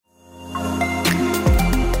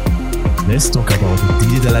Let's talk about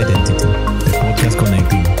digital identity, the podcast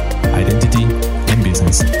connecting identity and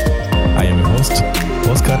business. I am your host,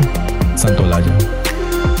 Oscar Santolaya.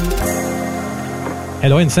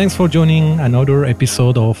 Hello and thanks for joining another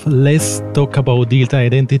episode of Let's Talk About Digital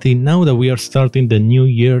Identity now that we are starting the new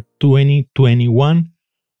year 2021.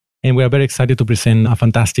 And we are very excited to present a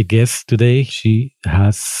fantastic guest today. She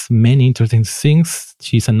has many interesting things.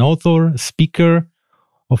 She's an author, speaker,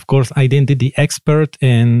 of course, identity expert,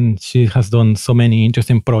 and she has done so many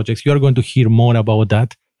interesting projects. You are going to hear more about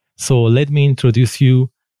that. So let me introduce you,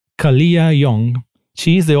 Kalia Young.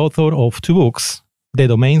 She is the author of 2 books, The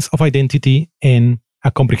Domains of Identity and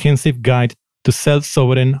A Comprehensive Guide to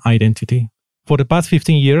Self-Sovereign Identity. For the past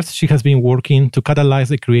 15 years, she has been working to catalyze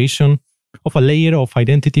the creation of a layer of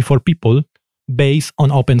identity for people based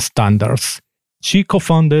on open standards. She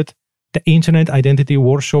co-founded the Internet Identity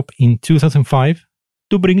Workshop in 2005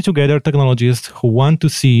 to bring together technologists who want to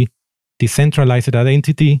see decentralized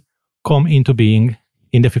identity come into being.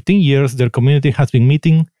 In the 15 years their community has been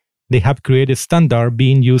meeting, they have created standards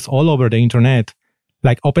being used all over the internet,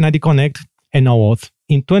 like OpenID Connect and OAuth.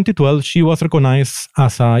 In 2012, she was recognized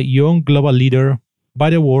as a young global leader by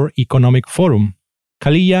the World Economic Forum.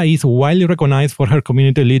 Kalia is widely recognized for her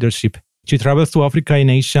community leadership. She travels to Africa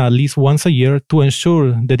and Asia at least once a year to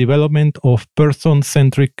ensure the development of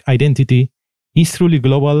person-centric identity is truly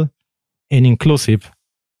global and inclusive.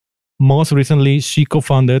 Most recently, she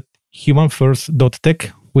co-founded HumanFirst.tech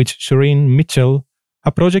with Shireen Mitchell,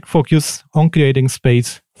 a project focused on creating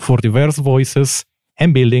space for diverse voices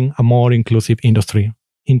and building a more inclusive industry.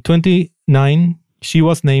 In 2009, she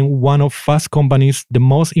was named one of Fast Company's the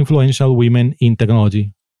most influential women in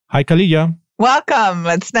technology. Hi, Kalia. Welcome.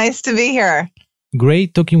 It's nice to be here.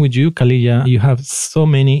 Great talking with you, Kalia. You have so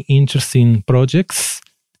many interesting projects,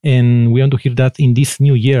 and we want to hear that in this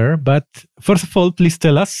new year. But first of all, please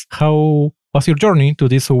tell us, how was your journey to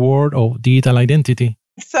this world of digital identity?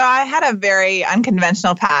 So I had a very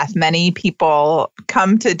unconventional path. Many people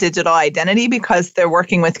come to digital identity because they're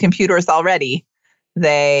working with computers already.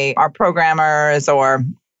 They are programmers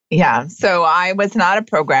So I was not a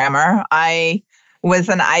programmer. I was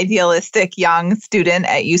an idealistic young student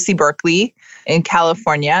at UC Berkeley in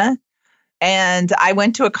California. And I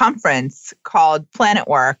went to a conference called Planet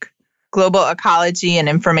Work, Global Ecology and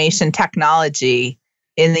Information Technology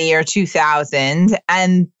in the year 2000.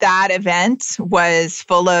 And that event was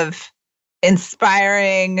full of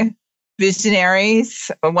inspiring visionaries.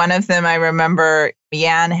 One of them, I remember,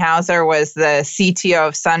 Jan Hauser was the CTO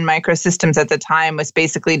of Sun Microsystems at the time, was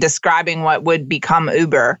basically describing what would become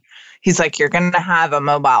Uber. He's like, you're going to have a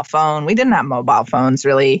mobile phone. We didn't have mobile phones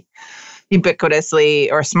really ubiquitously,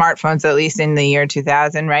 or smartphones at least in the year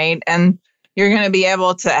 2000, right? And you're going to be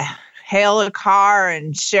able to hail a car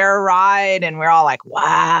and share a ride. And we're all like,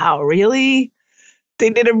 wow, really?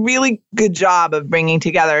 They did a really good job of bringing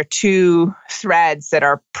together 2 threads that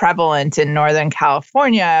are prevalent in Northern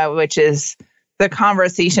California, which is the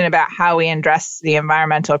conversation about how we address the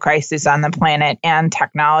environmental crisis on the planet and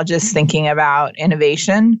technologists thinking about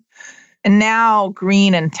innovation. And now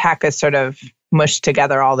green and tech is sort of mushed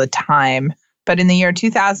together all the time. But in the year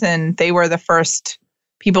 2000, they were the first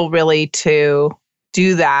people really to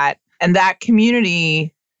do that. And that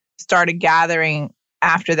community started gathering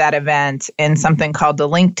after that event in something called the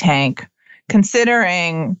Link Tank,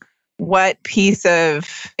 considering what piece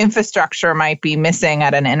of infrastructure might be missing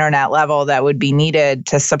at an internet level that would be needed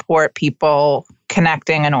to support people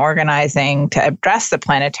connecting and organizing to address the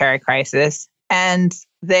planetary crisis. And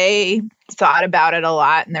they thought about it a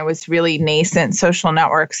lot, and there was really nascent social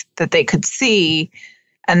networks that they could see.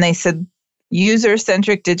 And they said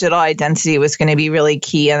user-centric digital identity was going to be really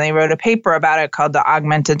key. And they wrote a paper about it called The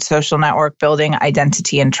Augmented Social Network: Building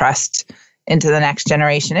Identity and Trust into the Next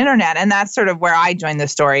Generation Internet. And that's sort of where I joined the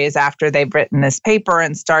story, is after they've written this paper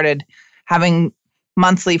and started having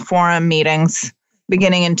monthly forum meetings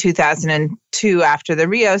beginning in 2002 after the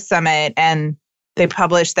Rio Summit. And they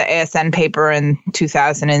published the ASN paper in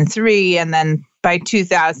 2003. And then by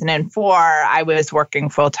 2004, I was working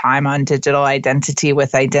full-time on digital identity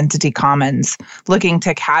with Identity Commons, looking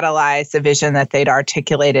to catalyze the vision that they'd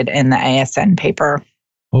articulated in the ASN paper.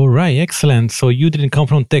 All right, excellent. So you didn't come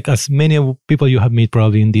from tech, as many people you have met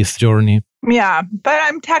probably in this journey. Yeah, but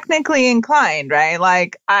I'm technically inclined, right?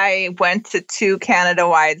 Like, I went to 2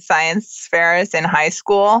 Canada-wide science fairs in high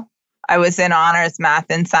school. I was in honors math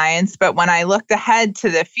and science. But when I looked ahead to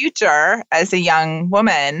the future as a young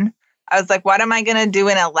woman, I was like, what am I going to do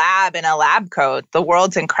in a lab coat? The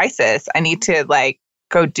world's in crisis. I need to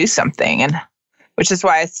go do something. And which is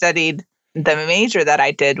why I studied the major that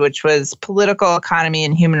I did, which was political economy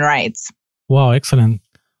and human rights. Wow, excellent.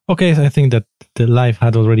 Okay, so I think that the life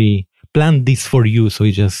had already planned this for you, so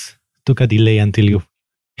it just took a delay until you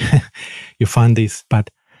you found this. But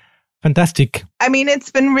fantastic. I mean,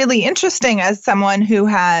 it's been really interesting as someone who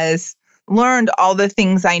has learned all the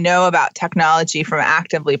things I know about technology from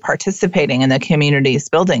actively participating in the communities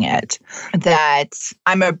building it, that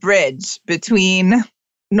I'm a bridge between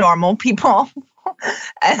normal people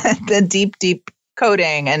and the deep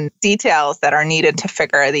coding and details that are needed to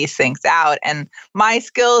figure these things out. And my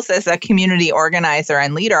skills as a community organizer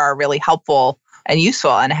and leader are really helpful and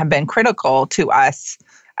useful and have been critical to us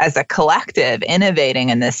as a collective innovating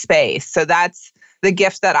in this space. So that's the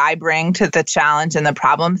gift that I bring to the challenge and the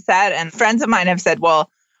problem set. And friends of mine have said,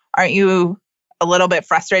 well, aren't you a little bit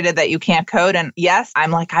frustrated that you can't code? And yes,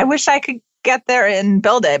 I'm like, I wish I could get there and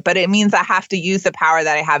build it, but it means I have to use the power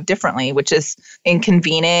that I have differently, which is in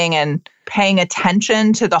convening and paying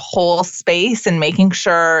attention to the whole space and making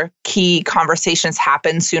sure key conversations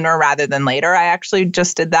happen sooner rather than later. I actually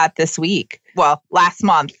just did that this week. Well, last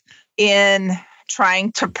month in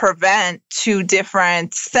trying to prevent two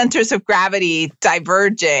different centers of gravity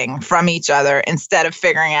diverging from each other instead of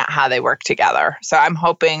figuring out how they work together. So I'm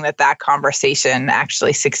hoping that that conversation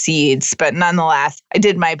actually succeeds. But nonetheless, I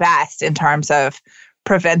did my best in terms of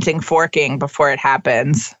preventing forking before it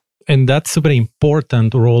happens. And that's a very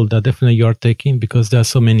important role that definitely you're taking, because there are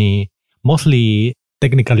so many mostly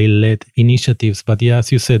technically led initiatives. But yeah,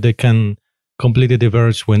 as you said, they can completely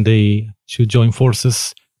diverge when they should join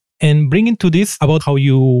forces. And bringing to this about how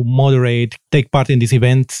you moderate, take part in these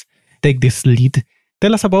events, take this lead.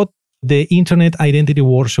 Tell us about the Internet Identity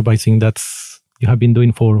Workshop. I think that's you have been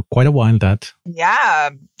doing for quite a while that.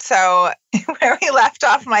 Yeah. So where we left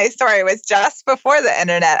off my story was just before the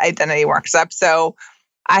Internet Identity Workshop. So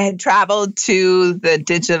I had traveled to the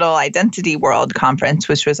Digital Identity World Conference,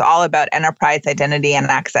 which was all about enterprise identity and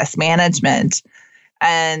access management.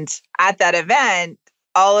 And at that event,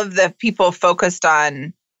 all of the people focused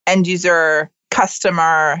on end user,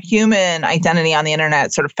 customer, human identity on the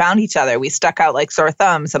internet sort of found each other. We stuck out like sore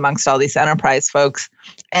thumbs amongst all these enterprise folks.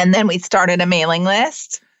 And then we started a mailing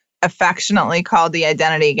list, affectionately called the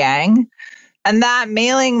Identity Gang. And that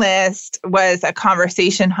mailing list was a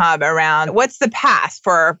conversation hub around what's the path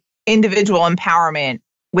for individual empowerment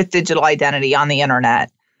with digital identity on the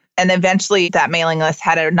internet. And eventually that mailing list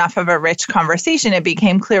had enough of a rich conversation, it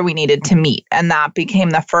became clear we needed to meet. And that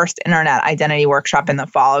became the first Internet Identity Workshop in the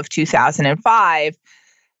fall of 2005.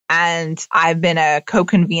 And I've been a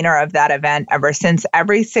co-convener of that event ever since,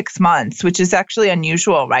 every 6 months, which is actually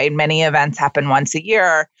unusual, right? Many events happen once a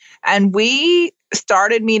year. And we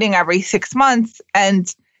started meeting every 6 months.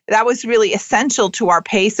 And that was really essential to our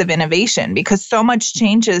pace of innovation because so much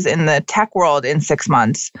changes in the tech world in 6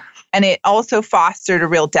 months. And it also fostered a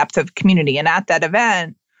real depth of community. And at that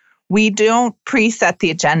event, we don't preset the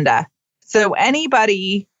agenda. So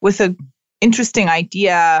anybody with an interesting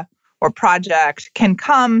idea or project can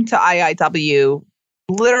come to IIW,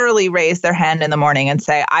 literally raise their hand in the morning and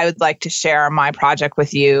say, I would like to share my project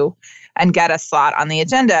with you and get a slot on the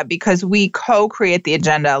agenda because we co-create the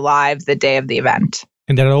agenda live the day of the event.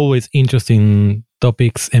 And there are always interesting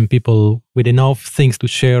topics and people with enough things to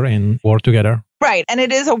share and work together. Right. And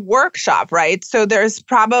it is a workshop, right? So there's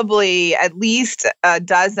probably at least a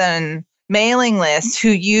dozen mailing lists who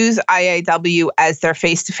use IIW as their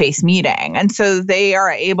face-to-face meeting. And so they are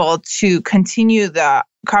able to continue the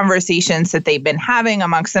conversations that they've been having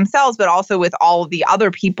amongst themselves, but also with all of the other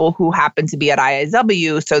people who happen to be at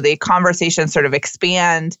IIW. So the conversations sort of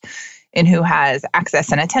expand in who has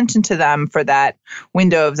access and attention to them for that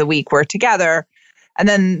window of the week we're together. And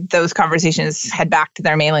then those conversations head back to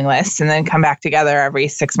their mailing lists and then come back together every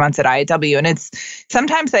 6 months at IIW. And it's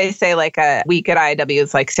sometimes they say like a week at IIW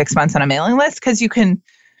is like 6 months on a mailing list because you can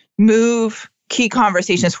move key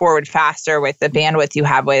conversations forward faster with the bandwidth you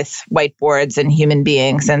have with whiteboards and human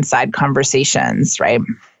beings and side conversations, right?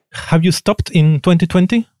 Have you stopped in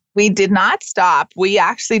 2020? We did not stop. We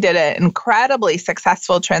actually did an incredibly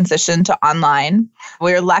successful transition to online.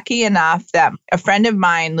 We were lucky enough that a friend of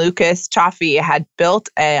mine, Lucas Chaffee, had built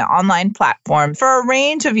an online platform for a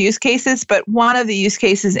range of use cases, but one of the use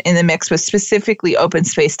cases in the mix was specifically open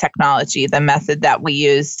space technology, the method that we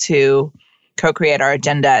use to co-create our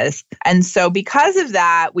agendas. And so because of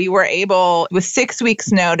that, we were able, with 6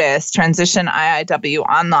 weeks notice, transition IIW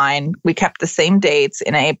online. We kept the same dates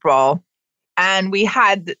in April. And we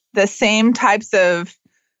had the same types of,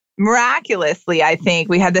 miraculously, I think,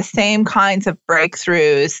 we had the same kinds of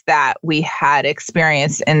breakthroughs that we had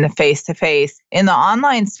experienced in the face-to-face, in the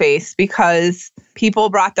online space, because people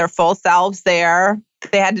brought their full selves there.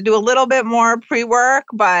 They had to do a little bit more pre-work,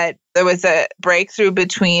 but There was a breakthrough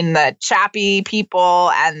between the Chappie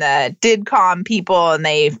people and the DIDCOM people, and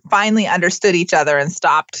they finally understood each other and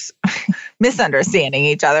stopped misunderstanding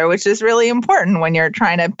each other, which is really important when you're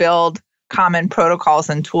trying to build common protocols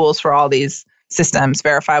and tools for all these systems,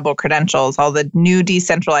 verifiable credentials, all the new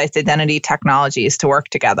decentralized identity technologies to work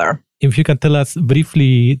together. If you can tell us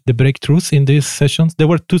briefly the breakthroughs in these sessions. There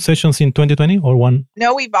were 2 sessions in 2020 or 1?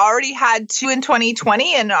 No, we've already had 2 in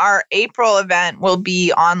 2020, and our April event will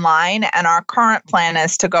be online. And our current plan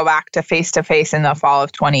is to go back to face-to-face in the fall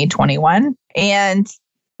of 2021. And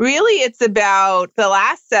really, it's about the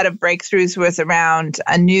last set of breakthroughs was around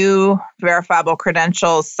a new verifiable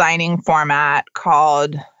credentials signing format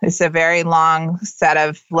called, it's a very long set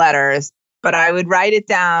of letters, but I would write it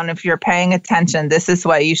down if you're paying attention. This is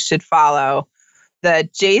what you should follow. The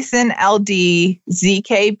JSON LD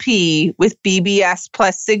ZKP with BBS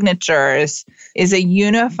plus signatures is a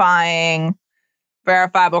unifying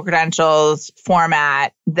verifiable credentials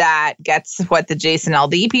format that gets what the JSON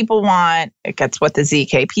LD people want. It gets what the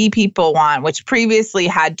ZKP people want, which previously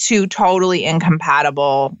had 2 totally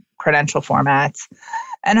incompatible credential formats.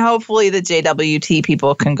 And hopefully the JWT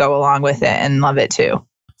people can go along with it and love it too.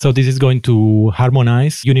 So this is going to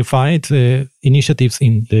harmonize unified initiatives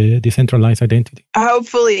in the decentralized identity.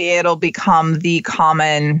 Hopefully it'll become the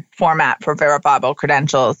common format for verifiable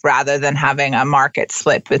credentials rather than having a market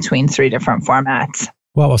split between 3 different formats.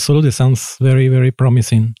 Wow, absolutely. Sounds very, very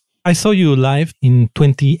promising. I saw you live in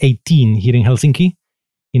 2018 here in Helsinki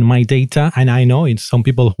in My Data. And I know it's some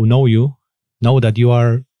people who know you know that you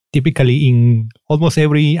are typically in almost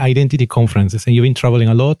every identity conferences and you've been traveling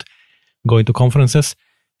a lot, going to conferences.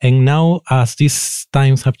 And now, as these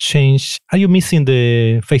times have changed, are you missing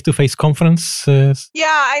the face-to-face conferences? Yeah,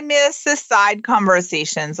 I miss the side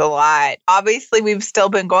conversations a lot. Obviously, we've still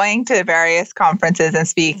been going to various conferences and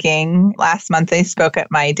speaking. Last month, I spoke at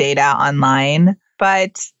My Data online.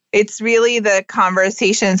 But it's really the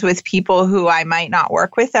conversations with people who I might not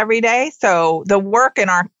work with every day. So the work in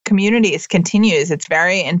our communities continues. It's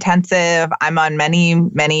very intensive. I'm on many,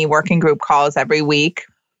 many working group calls every week.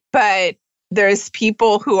 But there's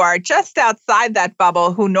people who are just outside that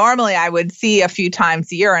bubble who normally I would see a few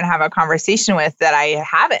times a year and have a conversation with that I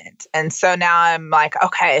haven't. And so now I'm like,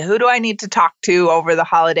 okay, who do I need to talk to over the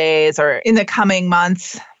holidays or in the coming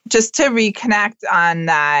months just to reconnect on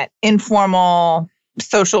that informal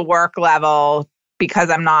social work level because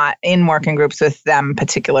I'm not in working groups with them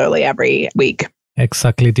particularly every week.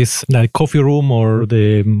 Exactly. This like coffee room or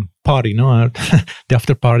the party, no? The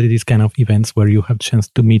after party, these kind of events where you have a chance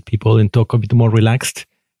to meet people and talk a bit more relaxed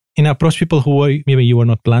and approach people who maybe you were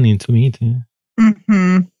not planning to meet.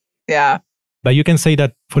 Mm-hmm. Yeah. But you can say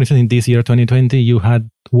that, for instance, in this year, 2020, you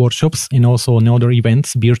had workshops and also in other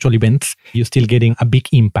events, virtual events. You're still getting a big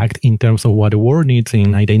impact in terms of what the world needs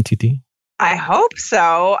in identity. I hope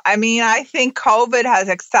so. I mean, I think COVID has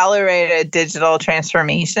accelerated digital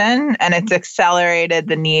transformation and it's accelerated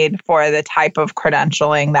the need for the type of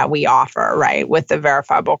credentialing that we offer, right? With the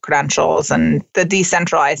verifiable credentials and the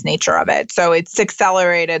decentralized nature of it. So it's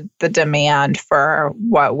accelerated the demand for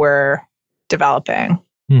what we're developing.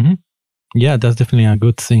 Mm-hmm. Yeah, that's definitely a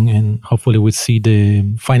good thing. And hopefully we see the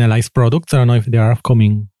finalized products. I don't know if they are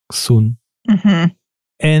coming soon. Mm-hmm.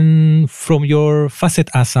 And from your facet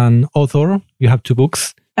as an author, you have 2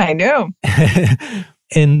 books. I know.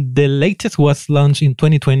 And the latest was launched in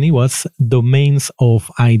 2020 was Domains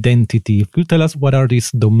of Identity. Could you tell us what are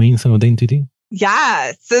these domains of identity?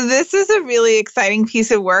 Yeah. So this is a really exciting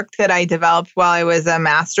piece of work that I developed while I was a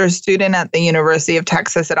master's student at the University of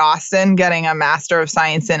Texas at Austin, getting a Master of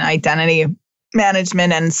Science in Identity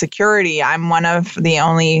Management and Security. I'm one of the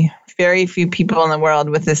only very few people in the world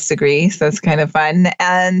with this degree, so it's kind of fun.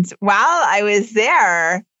 And while I was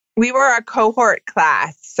there, we were a cohort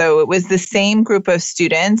class. So it was the same group of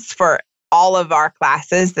students for all of our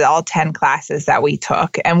classes, all 10 classes that we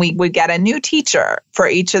took. And we would get a new teacher for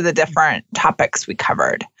each of the different topics we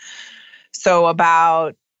covered. So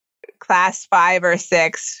about class 5 or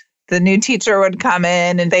 6, the new teacher would come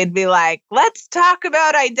in and they'd be like, let's talk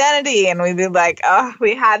about identity. And we'd be like, oh,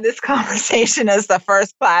 we had this conversation as the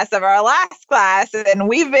first class of our last class. And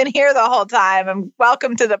we've been here the whole time and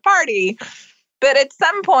welcome to the party. But at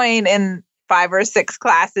some point in 5 or 6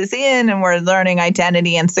 classes in and we're learning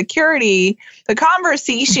identity and security, the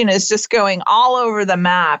conversation is just going all over the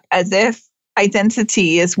map as if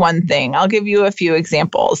identity is one thing. I'll give you a few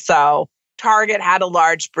examples. So Target had a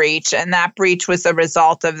large breach, and that breach was a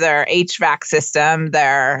result of their HVAC system,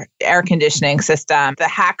 their air conditioning system. The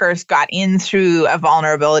hackers got in through a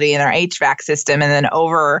vulnerability in their HVAC system and then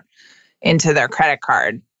over into their credit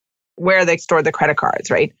card, where they stored the credit cards,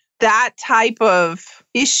 right? that type of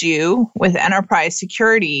issue with enterprise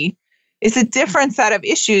security is a different set of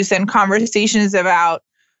issues than conversations about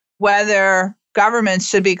whether governments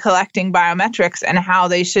should be collecting biometrics and how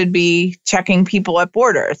they should be checking people at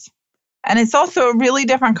borders. And it's also a really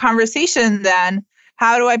different conversation than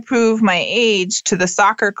how do I prove my age to the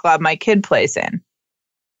soccer club my kid plays in?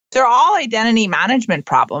 They're all identity management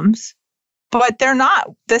problems, but they're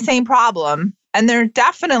not the same problem. And they're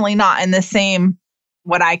definitely not in the same,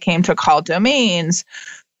 what I came to call domains.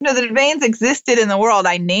 The domains existed in the world.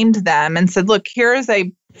 I named them and said, look, here's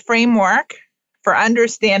a framework for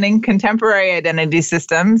understanding contemporary identity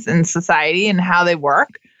systems in society and how they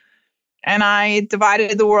work. And I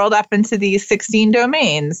divided the world up into these 16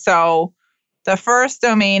 domains. So the first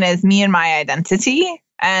domain is me and my identity.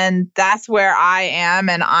 And that's where I am.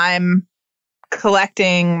 And I'm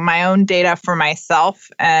collecting my own data for myself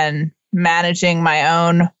and managing my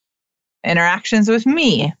own interactions with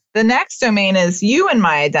me. The next domain is you and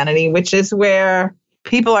my identity, which is where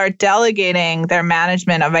people are delegating their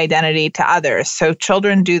management of identity to others. So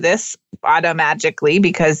children do this automatically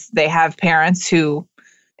because they have parents who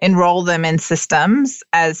enroll them in systems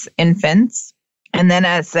as infants. And then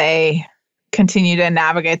as they continue to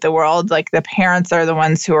navigate the world, like the parents are the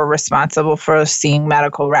ones who are responsible for seeing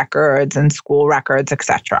medical records and school records,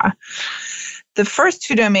 etc. The first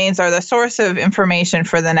two domains are the source of information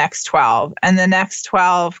for the next 12. And the next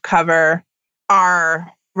 12 cover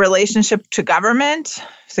our relationship to government,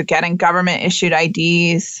 so getting government issued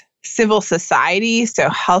IDs, civil society, so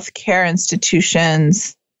healthcare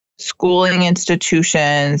institutions, schooling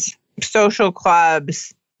institutions, social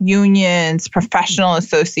clubs, unions, professional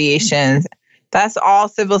associations. That's all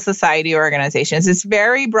civil society organizations. It's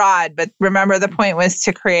very broad, but remember the point was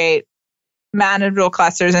to create manageable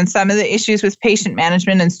clusters. And some of the issues with patient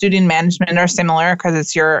management and student management are similar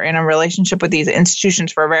because you're in a relationship with these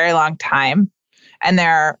institutions for a very long time and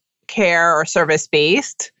they're care or service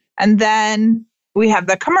based. And then we have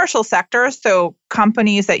the commercial sector. So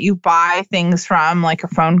companies that you buy things from, like a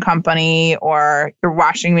phone company or your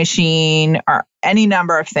washing machine or any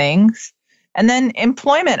number of things. And then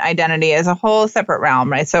employment identity is a whole separate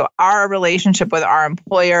realm, right? So our relationship with our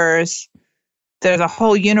employers, there's a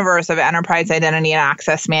whole universe of enterprise identity and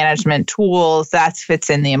access management tools that fits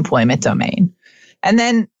in the employment domain. And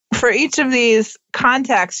then for each of these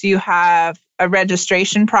contexts, you have a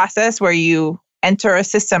registration process where you enter a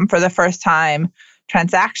system for the first time,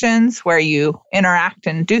 transactions where you interact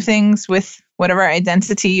and do things with whatever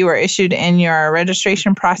identity you were issued in your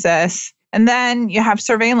registration process. And then you have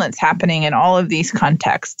surveillance happening in all of these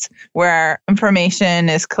contexts where information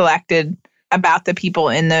is collected about the people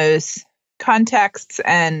in those contexts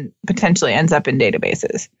and potentially ends up in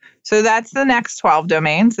databases. So that's the next 12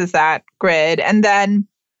 domains, is that grid. And then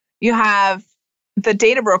you have the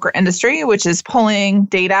data broker industry, which is pulling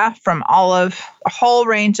data from a whole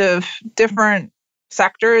range of different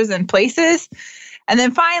sectors and places. And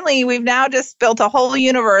then finally, we've now just built a whole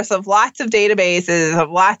universe of lots of databases of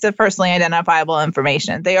lots of personally identifiable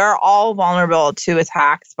information. They are all vulnerable to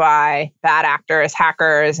attacks by bad actors,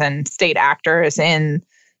 hackers, and state actors in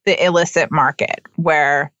the illicit market,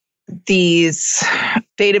 where these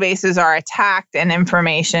databases are attacked and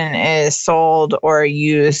information is sold or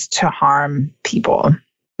used to harm people.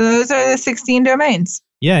 So those are the 16 domains.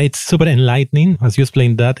 Yeah, it's super enlightening as you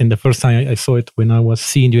explained that. And the first time I saw it when I was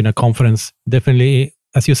seeing you in a conference, definitely,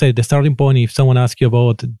 as you said, the starting point, if someone asks you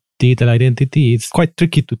about digital identity, it's quite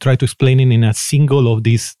tricky to try to explain it in a single of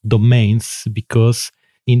these domains because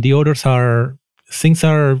in the others things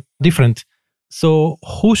are different. So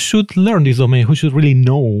who should learn this domain? Who should really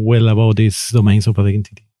know well about these domains of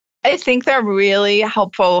identity? I think they're really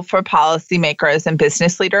helpful for policymakers and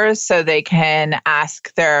business leaders so they can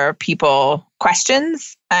ask their people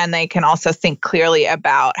questions and they can also think clearly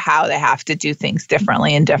about how they have to do things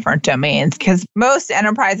differently in different domains. Because most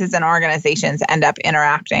enterprises and organizations end up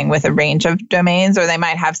interacting with a range of domains, or they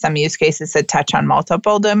might have some use cases that touch on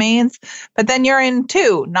multiple domains. But then you're in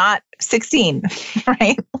 2, not 16,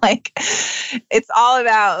 right? Like it's all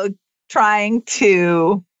about trying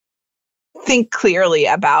to think clearly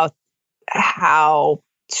about how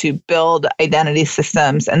to build identity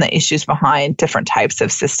systems and the issues behind different types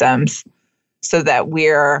of systems so that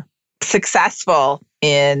we're successful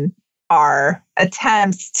in our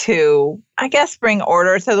attempts to, I guess, bring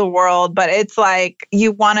order to the world. But it's like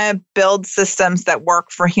you want to build systems that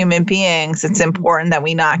work for human beings. It's important that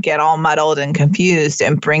we not get all muddled and confused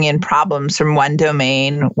and bring in problems from one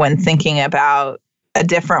domain when thinking about a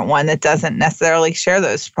different one that doesn't necessarily share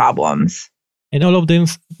those problems. And all of them,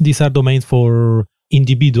 these are domains for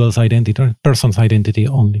individuals' identity, person's identity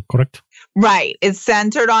only, correct? Right. It's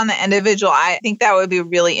centered on the individual. I think that would be a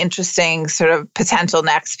really interesting sort of potential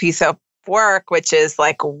next piece of work, which is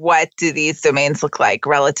like, what do these domains look like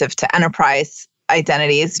relative to enterprise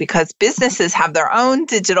identities? Because businesses have their own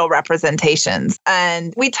digital representations.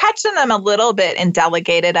 And we touched on them a little bit in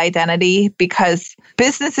delegated identity because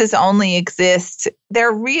businesses only exist.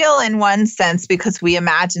 They're real in one sense because we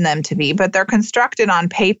imagine them to be, but they're constructed on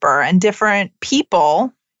paper, and different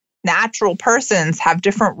people, natural persons, have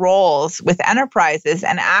different roles with enterprises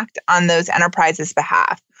and act on those enterprises'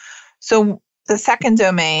 behalf. So the second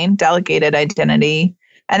domain, delegated identity,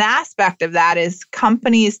 an aspect of that is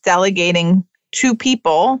companies delegating to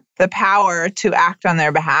people the power to act on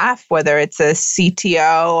their behalf, whether it's a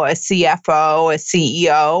CTO, a CFO, a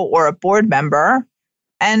CEO, or a board member.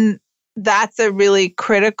 And that's a really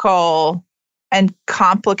critical and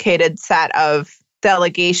complicated set of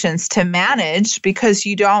delegations to manage, because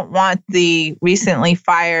you don't want the recently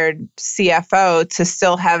fired CFO to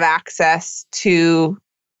still have access to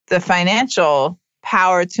the financial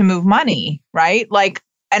power to move money, right?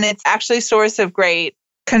 And it's actually a source of great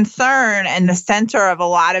concern, and the center of a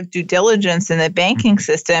lot of due diligence in the banking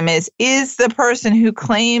system is the person who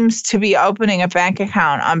claims to be opening a bank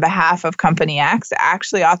account on behalf of company X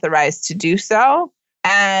actually authorized to do so?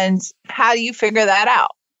 And how do you figure that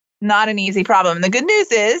out? Not an easy problem. The good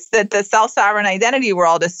news is that the self-sovereign identity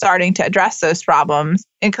world is starting to address those problems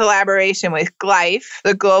in collaboration with GLIFE,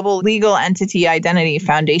 the Global Legal Entity Identity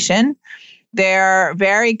Foundation. They're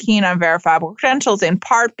very keen on verifiable credentials, in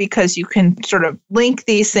part because you can sort of link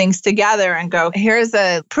these things together and go, here's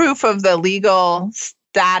a proof of the legal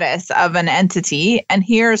status of an entity, and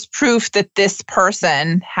here's proof that this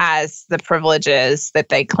person has the privileges that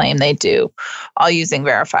they claim they do, all using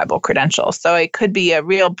verifiable credentials. So it could be a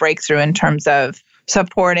real breakthrough in terms of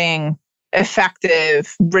supporting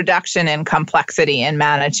effective reduction in complexity in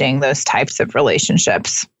managing those types of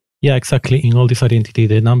relationships. Yeah, exactly. In all this identity,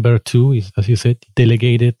 the number 2 is, as you said,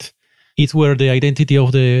 delegated. It's where the identity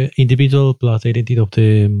of the individual plus the identity of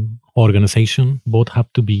the organization both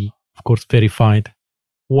have to be, of course, verified.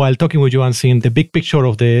 While talking with you and seeing the big picture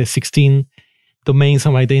of the 16 domains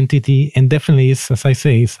of identity, and definitely is, as I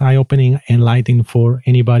say, it's eye-opening, enlightening for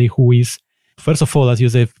anybody who is, first of all, as you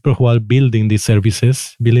said, who are building these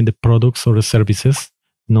services, building the products or the services,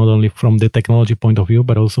 not only from the technology point of view,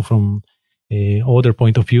 but also from other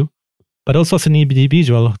point of view, but also as an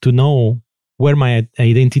individual to know where my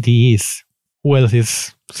identity is, who else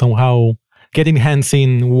is somehow getting hands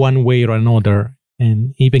in one way or another.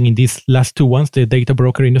 And even in these last two ones, the data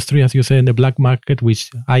broker industry, as you said, in the black market,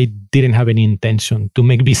 which I didn't have any intention to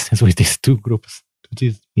make business with these two groups, which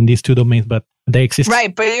is in these two domains, but they exist.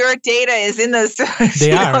 Right, but your data is in those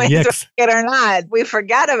they are, yes. It or not. We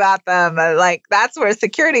forget about them. That's where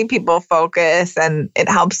security people focus, and it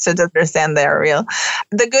helps to understand they're real.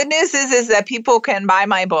 The good news is that people can buy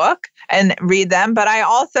my book and read them, but I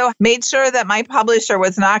also made sure that my publisher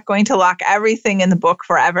was not going to lock everything in the book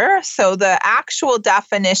forever. So the actual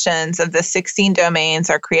definitions of the 16 domains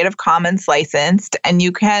are Creative Commons licensed, and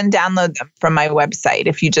you can download them from my website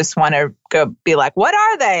if you just want to go be like, what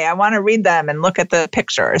are they? I want to read them and look at the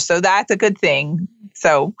pictures. So that's a good thing.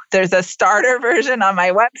 So there's a starter version on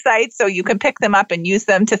my website, so you can pick them up and use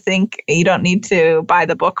them to think. You don't need to buy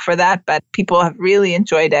the book for that, but people have really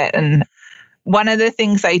enjoyed it. And one of the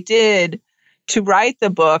things I did to write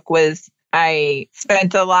the book was I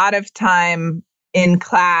spent a lot of time in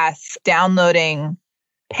class downloading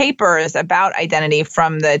papers about identity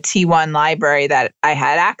from the T1 library that I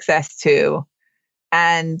had access to.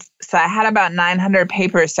 And so I had about 900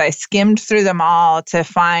 papers. So I skimmed through them all to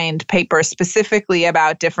find papers specifically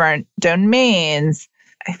about different domains.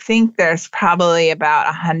 I think there's probably about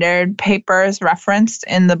 100 papers referenced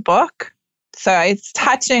in the book. So it's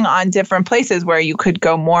touching on different places where you could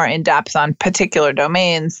go more in depth on particular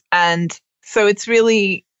domains. And so it's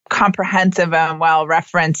really comprehensive and well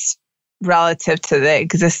referenced relative to the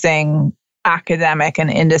existing academic and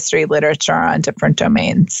industry literature on different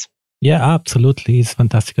domains. Yeah, absolutely. It's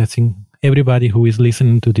fantastic. I think everybody who is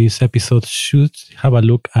listening to this episode should have a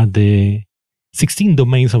look at the 16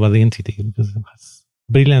 domains of identity, because it was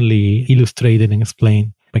brilliantly illustrated and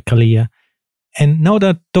explained by Kalia. And now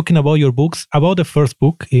that talking about your books, about the first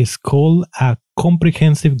book is called A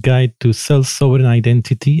Comprehensive Guide to Self-Sovereign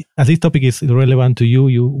Identity. As this topic is relevant to you,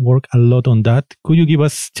 you work a lot on that. Could you give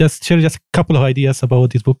us share just a couple of ideas about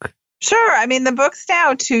this book? Sure. I mean, the book's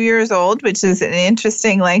now 2 years old, which is an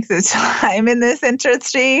interesting length of time in this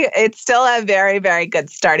industry. It's still a very, very good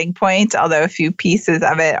starting point, although a few pieces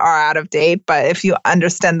of it are out of date. But if you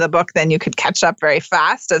understand the book, then you could catch up very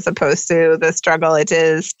fast as opposed to the struggle it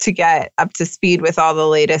is to get up to speed with all the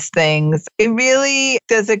latest things. It really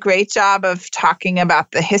does a great job of talking about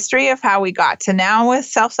the history of how we got to now with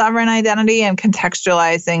self-sovereign identity and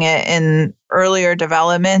contextualizing it in earlier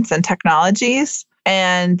developments and technologies.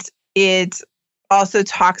 And it also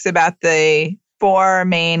talks about the 4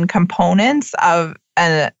 main components of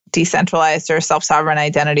a decentralized or self-sovereign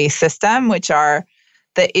identity system, which are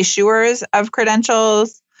the issuers of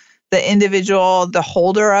credentials, the individual, the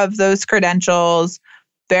holder of those credentials,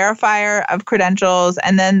 verifier of credentials,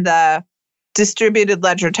 and then the distributed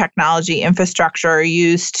ledger technology infrastructure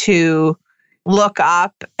used to look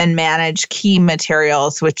up and manage key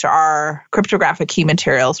materials, which are cryptographic key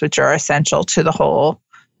materials, which are essential to the whole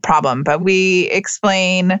problem. But we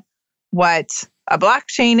explain what a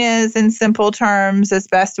blockchain is in simple terms as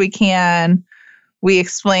best we can. We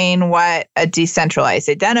explain what a decentralized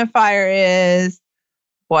identifier is,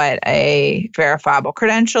 what a verifiable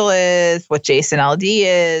credential is, what JSON-LD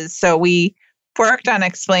is. So we worked on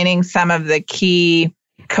explaining some of the key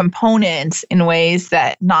components in ways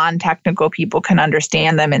that non-technical people can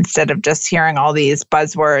understand them instead of just hearing all these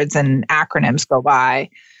buzzwords and acronyms go by.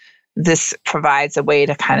 This provides a way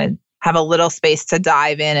to kind of have a little space to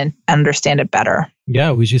dive in and understand it better.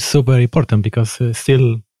 Yeah, which is super important because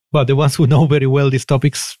still, well, the ones who know very well these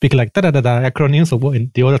topics speak like da-da-da-da acronyms,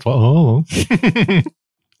 and the others, oh.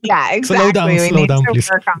 Yeah, exactly. Slow down, please.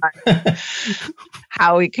 Work on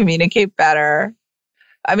how we communicate better.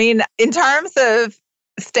 I mean, in terms of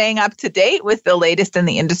staying up to date with the latest in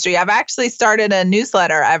the industry, I've actually started a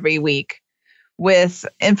newsletter every week with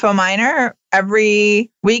InfoMiner.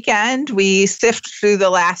 Every weekend, we sift through the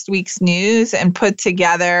last week's news and put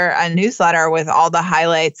together a newsletter with all the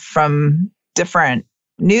highlights from different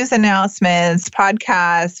news announcements,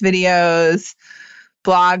 podcasts, videos,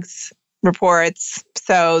 blogs, reports,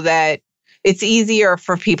 so that it's easier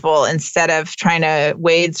for people instead of trying to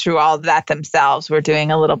wade through all of that themselves. We're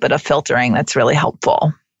doing a little bit of filtering that's really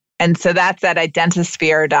helpful. And so that's at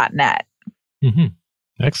identisphere.net. Mm-hmm.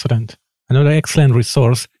 Excellent. Another excellent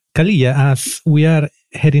resource. Kalia, as we are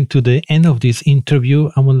heading to the end of this interview,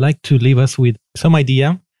 I would like to leave us with some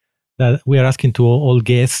idea that we are asking to all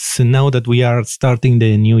guests now that we are starting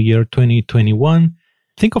the new year 2021.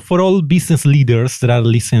 Think of for all business leaders that are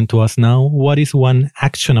listening to us now, what is one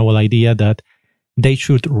actionable idea that they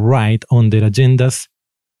should write on their agendas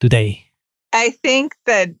today? I think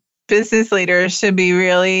that business leaders should be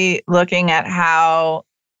really looking at how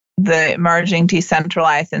the emerging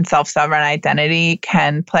decentralized and self-sovereign identity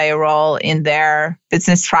can play a role in their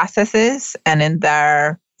business processes and in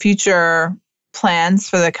their future plans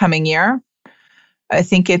for the coming year. I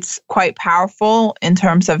think it's quite powerful in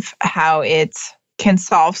terms of how it can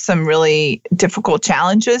solve some really difficult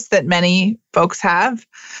challenges that many folks have,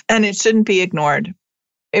 and it shouldn't be ignored.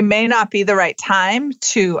 It may not be the right time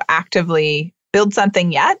to actively build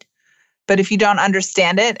something yet, but if you don't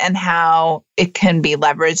understand it and how it can be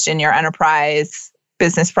leveraged in your enterprise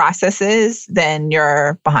business processes, then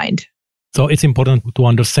you're behind. So it's important to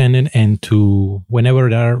understand it and to, whenever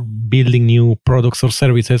they are building new products or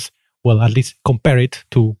services, well, at least compare it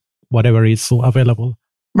to whatever is available.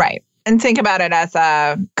 Right. And think about it as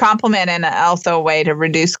a complement and also a way to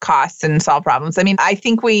reduce costs and solve problems. I mean, I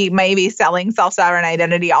think we may be selling self-sovereign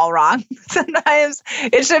identity all wrong. Sometimes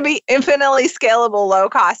it should be infinitely scalable,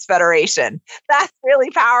 low-cost federation. That's really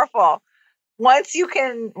powerful. Once you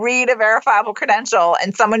can read a verifiable credential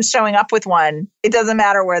and someone's showing up with one, it doesn't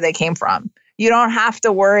matter where they came from. You don't have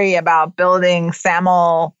to worry about building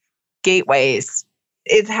SAML gateways.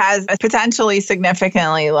 It has a potentially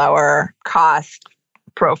significantly lower cost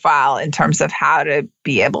profile in terms of how to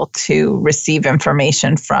be able to receive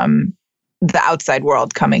information from the outside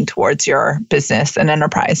world coming towards your business and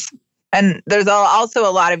enterprise. And there's also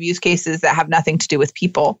a lot of use cases that have nothing to do with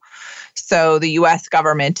people. So the US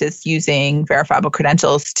government is using verifiable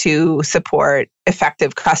credentials to support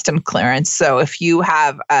effective custom clearance. So if you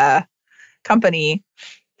have a company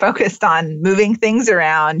focused on moving things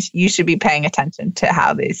around, you should be paying attention to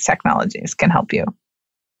how these technologies can help you.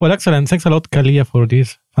 Well, excellent. Thanks a lot, Kalia, for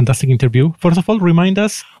this fantastic interview. First of all, remind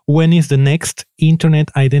us, when is the next Internet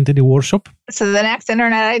Identity Workshop? So the next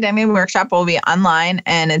Internet Identity Workshop will be online,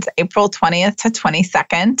 and it's April 20th to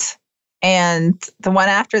 22nd. And the one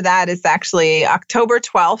after that is actually October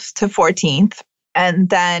 12th to 14th. And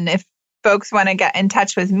then if folks want to get in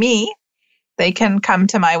touch with me, They can come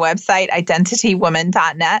to my website,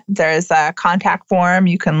 identitywoman.net. There's a contact form.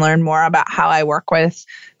 You can learn more about how I work with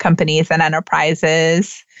companies and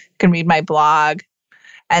enterprises. You can read my blog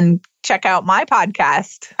and check out my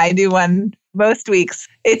podcast. I do one most weeks.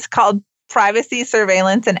 It's called Privacy,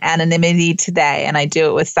 Surveillance, and Anonymity Today. And I do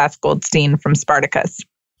it with Seth Goldstein from Spartacus.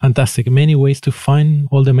 Fantastic. Many ways to find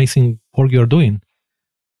all the amazing work you're doing.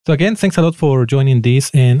 So again, thanks a lot for joining this,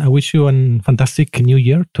 and I wish you a fantastic new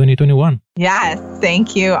year, 2021. Yes,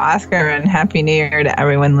 thank you, Oscar, and Happy New Year to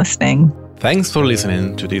everyone listening. Thanks for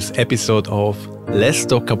listening to this episode of Let's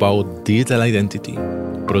Talk About Digital Identity,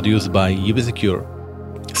 produced by UbiSecure.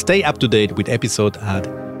 Stay up to date with episodes at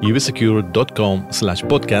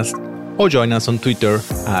ubisecure.com/podcast or join us on Twitter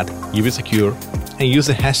at UbiSecure and use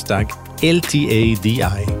the hashtag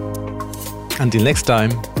LTADI. Until next time,